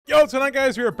Yo, tonight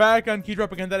guys, we are back on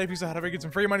KeyDrop again today. If you saw how to get some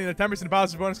free money and a 10%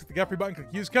 deposit bonus, click the get free button, click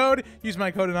use code. Use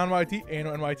my code ANONYT,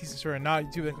 AnoNYT, since we're not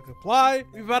YouTube, then click apply.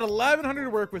 We have about 1,100 to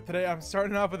work with today. I'm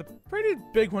starting off with a pretty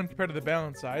big one compared to the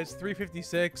balance size,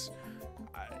 356.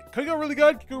 Could go really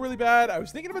good, could go really bad. I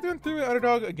was thinking about doing three-way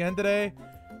underdog again today.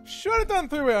 Should have done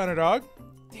three-way underdog.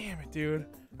 Damn it, dude.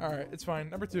 All right, it's fine.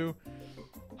 Number two.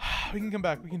 We can come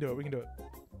back. We can do it. We can do it.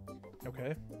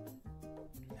 Okay.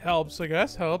 Helps, I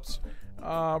guess. Helps.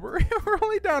 We're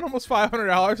only down almost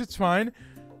 $500. It's fine.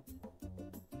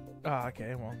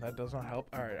 Okay, well, that does not help.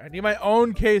 All right, I need my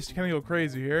own case to kind of go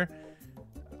crazy here.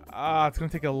 It's going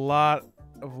to take a lot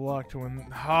of luck to win.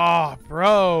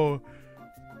 Bro.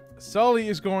 Sully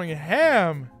is going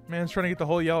ham. Man's trying to get the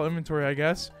whole yellow inventory, I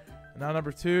guess. And now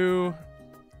number two.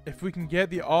 If we can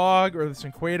get the AUG or the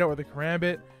Cinqueda or the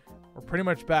Karambit, we're pretty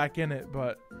much back in it,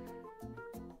 but...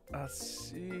 Let's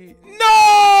see.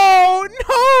 No!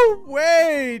 No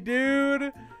way,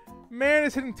 dude! Man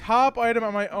is hitting top item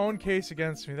on my own case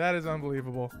against me. That is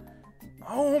unbelievable.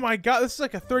 Oh my god, this is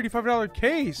like a $35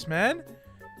 case, man.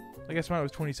 I guess mine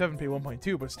was 27, pay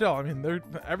 1.2, but still, I mean,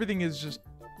 everything is just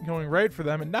going right for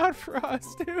them and not for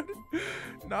us, dude.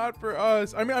 Not for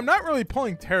us. I mean, I'm not really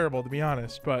pulling terrible, to be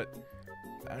honest, but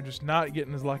I'm just not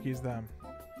getting as lucky as them.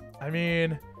 I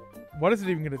mean, what is it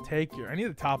even going to take here? I need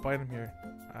a top item here.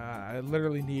 I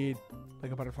literally need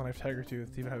like a butterfly knife tiger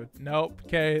tooth to even have it. Nope.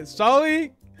 Okay,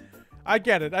 Sully. I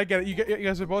get it. I get it. You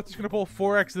guys are both just gonna pull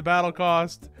 4x the battle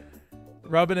cost.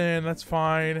 Rub it in. That's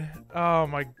fine. Oh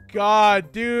my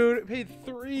god, dude! Paid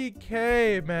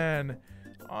 3K, man.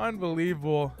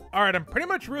 Unbelievable. All right, I'm pretty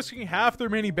much risking half the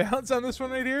remaining balance on this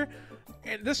one right here,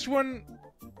 and this one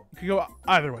could go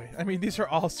either way. I mean, these are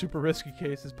all super risky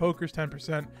cases. Poker's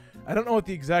 10%. I don't know what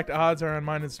the exact odds are on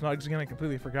mine and Snugs. Again, I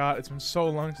completely forgot. It's been so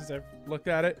long since I've looked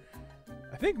at it.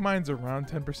 I think mine's around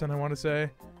 10%, I want to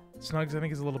say. Snugs, I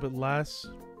think, is a little bit less.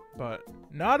 But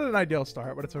not an ideal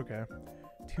start, but it's okay.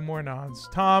 Two more nons.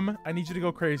 Tom, I need you to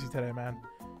go crazy today, man.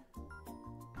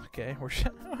 Okay,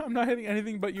 I'm not hitting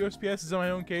anything but USPSs on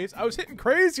my own case. I was hitting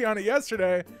crazy on it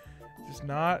yesterday. Just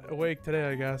not awake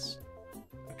today, I guess.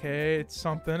 Okay, it's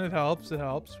something. It helps. It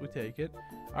helps. We take it.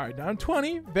 All right, down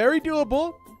 20. Very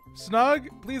doable. Snug,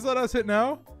 please let us hit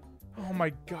now. Oh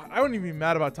my god, I wouldn't even be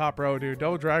mad about top row, dude.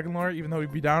 Double Dragon Lore, even though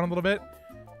we'd be down a little bit.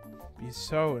 Be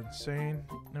so insane.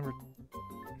 Number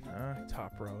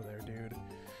top row there, dude.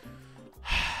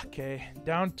 Okay,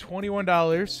 down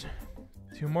 $21.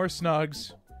 Two more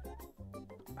Snugs.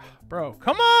 Bro,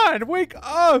 come on! Wake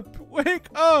up! Wake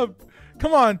up!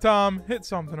 Come on, Tom. Hit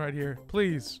something right here,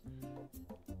 please.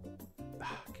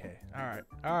 Okay, alright.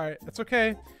 Alright, that's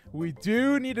okay. We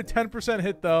do need a 10%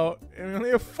 hit, though. And we only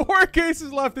have 4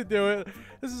 cases left to do it.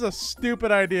 This is a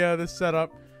stupid idea, this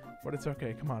setup. But it's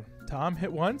okay. Come on. Tom, hit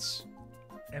once.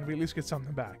 And we at least get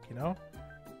something back, you know?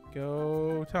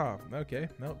 Go, Tom. Okay.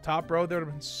 No, top row. That would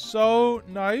have been so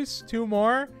nice. 2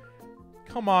 more.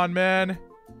 Come on, man.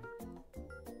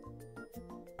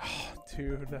 Oh,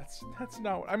 dude, that's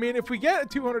not... I mean, if we get a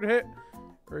 200 hit,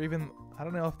 or even... I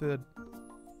don't know if the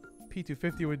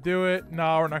P250 would do it.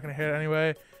 No, we're not going to hit it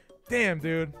anyway. Damn,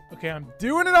 dude. Okay, I'm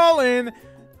doing it all in.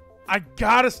 I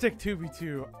gotta stick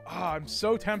 2v2. I'm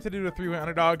so tempted to do a 3-way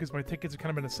underdog because my tickets have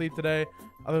kind of been asleep today,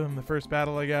 other than the first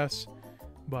battle, I guess.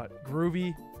 But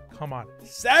Groovy, come on.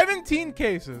 17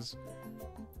 cases.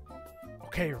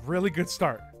 Okay, really good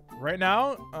start. Right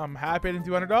now, I'm happy I didn't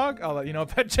do underdog. I'll let you know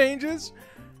if that changes.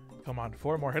 Come on,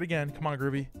 4 more. Hit again. Come on,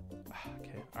 Groovy.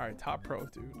 Okay, all right, top pro,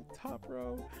 dude. Top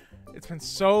pro. It's been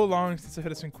so long since I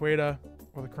hit a Cinqueda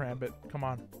or the Karambit. Come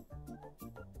on.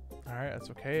 All right, that's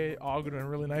okay. All doing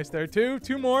really nice there too.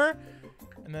 2 more,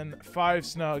 and then 5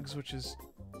 Snugs, which is,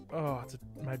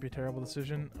 might be a terrible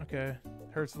decision. Okay,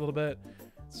 hurts a little bit.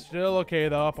 Still okay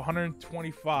though. Up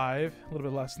 125, a little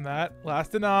bit less than that.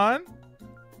 Last AnoN.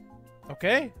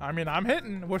 Okay, I mean, I'm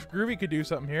hitting. Wish Groovy could do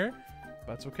something here,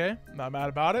 but it's okay. Not mad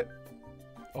about it.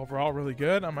 Overall, really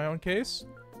good on my own case.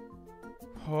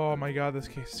 Oh my god, this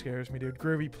case scares me, dude.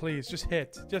 Groovy, please, just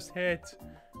hit. Just hit.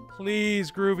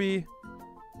 Please, Groovy.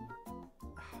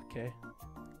 Okay.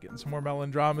 Getting some more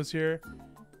melodramas here.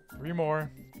 3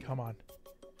 more. Come on.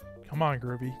 Come on,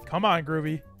 Groovy. Come on,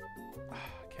 Groovy.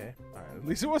 Okay. All right. At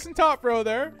least it wasn't top row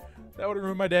there. That would have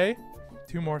ruined my day.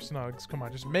 2 more Snugs. Come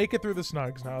on. Just make it through the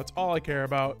Snugs now. That's all I care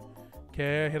about.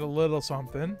 Okay. I hit a little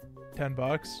something. 10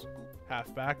 bucks.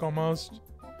 Half back almost.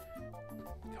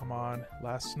 Come on.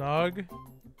 Last Snug.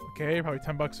 Okay. Probably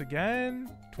 10 bucks again.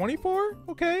 24.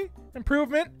 Okay.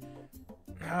 Improvement.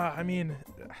 I mean,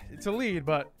 it's a lead,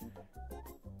 but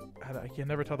I can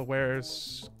never tell the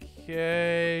wares.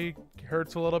 Okay,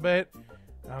 hurts a little bit.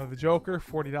 The Joker,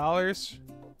 $40.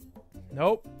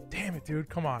 Nope. Damn it, dude.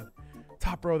 Come on.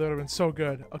 Top row, that would have been so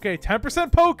good. Okay,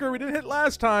 10% poker. We didn't hit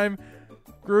last time.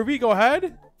 Groovy, go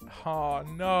ahead. Oh,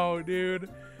 no, dude.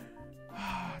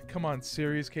 Come on,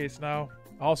 serious case now.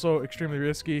 Also, extremely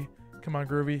risky. Come on,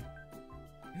 Groovy.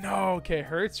 No, okay,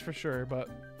 hurts for sure, but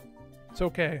it's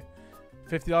okay.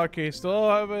 $50 case. Still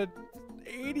have a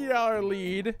 $80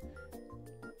 lead.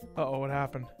 Uh-oh, what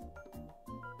happened?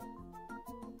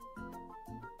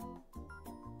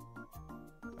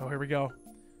 Oh, here we go.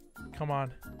 Come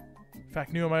on.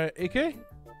 Fact new on my AK?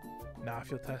 Nah, I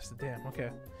feel tested. Damn, okay.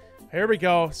 Here we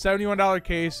go. $71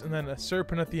 case, and then a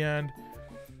serpent at the end.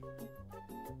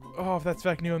 Oh, if that's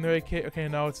fact new on the AK. Okay,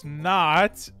 no, it's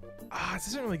not. This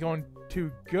isn't really going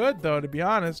too good, though, to be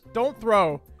honest. Don't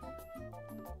throw.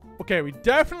 Okay, we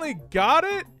definitely got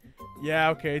it. Yeah,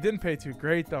 okay. It didn't pay too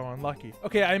great, though. Unlucky.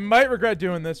 Okay, I might regret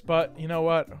doing this, but you know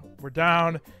what? We're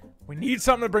down. We need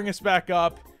something to bring us back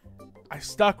up. I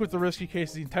stuck with the risky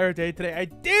case the entire day today. I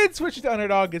did switch it to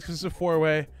underdog because it's a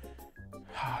 4-way.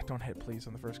 Don't hit, please,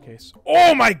 on the first case.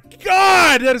 Oh, my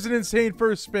God! That is an insane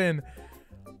first spin.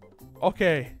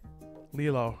 Okay.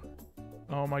 Lilo.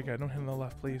 Oh, my God. Don't hit on the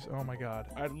left, please. Oh, my God.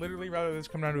 I'd literally rather this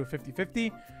come down to a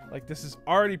 50-50. Like, this is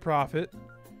already profit.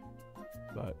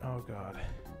 But, oh, God.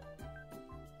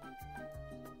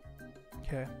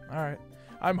 Okay. All right.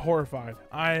 I'm horrified.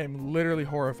 I am literally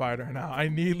horrified right now. I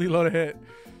need Lilo to hit.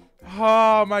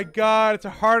 Oh, my God. It's a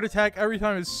heart attack every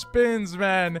time it spins,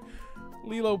 man.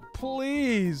 Lilo,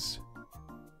 please.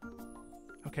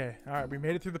 Okay. All right. We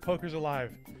made it through the pokers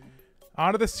alive.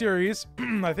 On to the series.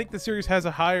 I think the series has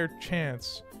a higher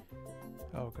chance.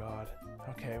 Oh, God.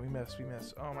 Okay. We missed. We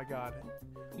missed. Oh, my God.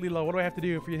 Lilo, what do I have to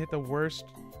do for you to hit the worst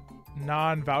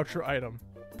non-voucher item?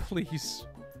 Please.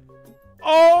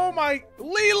 Oh, my.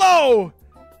 Lilo!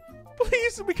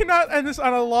 Please. We cannot end this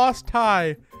on a lost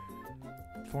tie.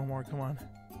 4 more. Come on.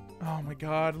 Oh, my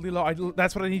God. Lilo,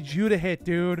 that's what I need you to hit,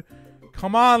 dude.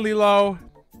 Come on, Lilo.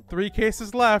 3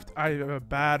 cases left. I have a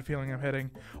bad feeling I'm hitting.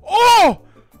 Oh!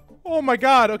 Oh, my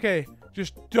God. Okay.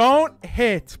 Just don't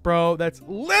hit, bro. That's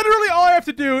literally all I have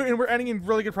to do, and we're ending in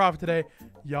really good profit today.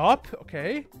 Yup.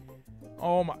 Okay.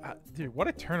 Oh, my. Dude, what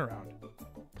a turnaround.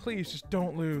 Please, just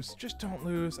don't lose. Just don't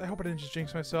lose. I hope I didn't just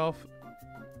jinx myself.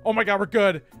 Oh, my God. We're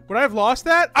good. Would I have lost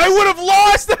that? I would have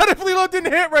lost that if Lilo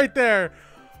didn't hit right there.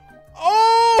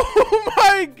 Oh,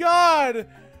 my God.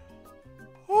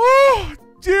 Oh,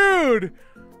 dude.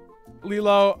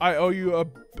 Lilo, I owe you a...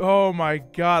 Oh, my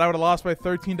God. I would have lost by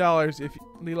 $13 if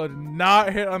Lilo did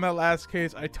not hit on that last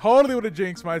case. I totally would have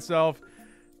jinxed myself.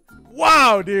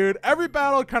 Wow, dude. Every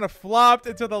battle kind of flopped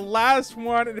until the last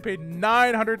one, and it paid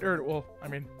 $900... Or, well, I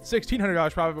mean,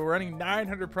 $1,600 profit, but we're earning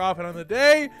 $900 profit on the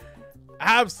day.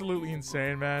 Absolutely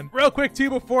insane, man. Real quick, too,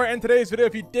 before I end today's video,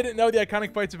 if you didn't know, the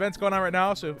Iconic Fights event's going on right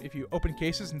now. So if you open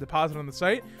cases and deposit on the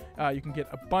site, you can get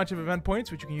a bunch of event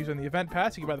points, which you can use on the event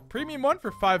pass. You can buy the premium one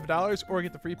for $5 or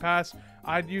get the free pass.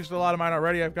 I've used a lot of mine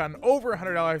already. I've gotten over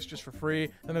 $100 just for free.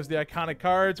 Then there's the Iconic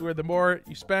cards, where the more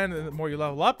you spend and the more you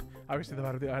level up. Obviously, the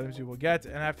better the items you will get.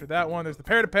 And after that one, there's the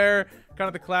pair-to-pair, kind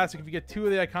of the classic. If you get 2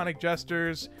 of the Iconic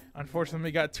Jesters, unfortunately,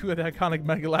 we got 2 of the Iconic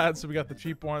Mega Lads, so we got the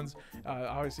cheap ones.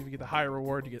 Obviously, if you get the higher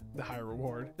reward, you get the higher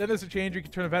reward. Then there's a change. You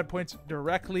can turn event points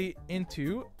directly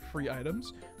into free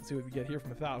items. Let's see what we get here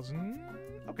from 1,000.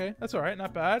 Okay, that's all right,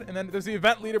 not bad. And then there's the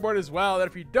event leaderboard as well, that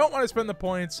if you don't want to spend the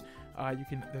points,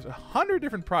 there's 100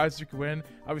 different prizes you can win.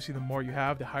 Obviously, the more you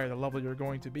have, the higher the level you're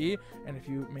going to be. And if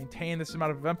you maintain this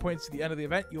amount of event points to the end of the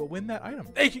event, you will win that item.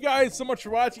 Thank you guys so much for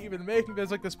watching, even making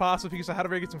videos like this possible. If you guys know how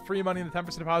to get some free money in the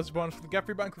 10% deposit bonus for the get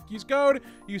free button, click use code.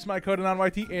 Use my code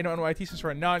ANONYT, ANONYT, since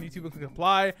we're non-YouTube, and click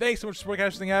apply. Thanks so much for supporting.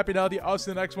 Everything happy now. I'll see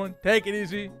you in the next one. Take it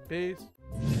easy. Peace.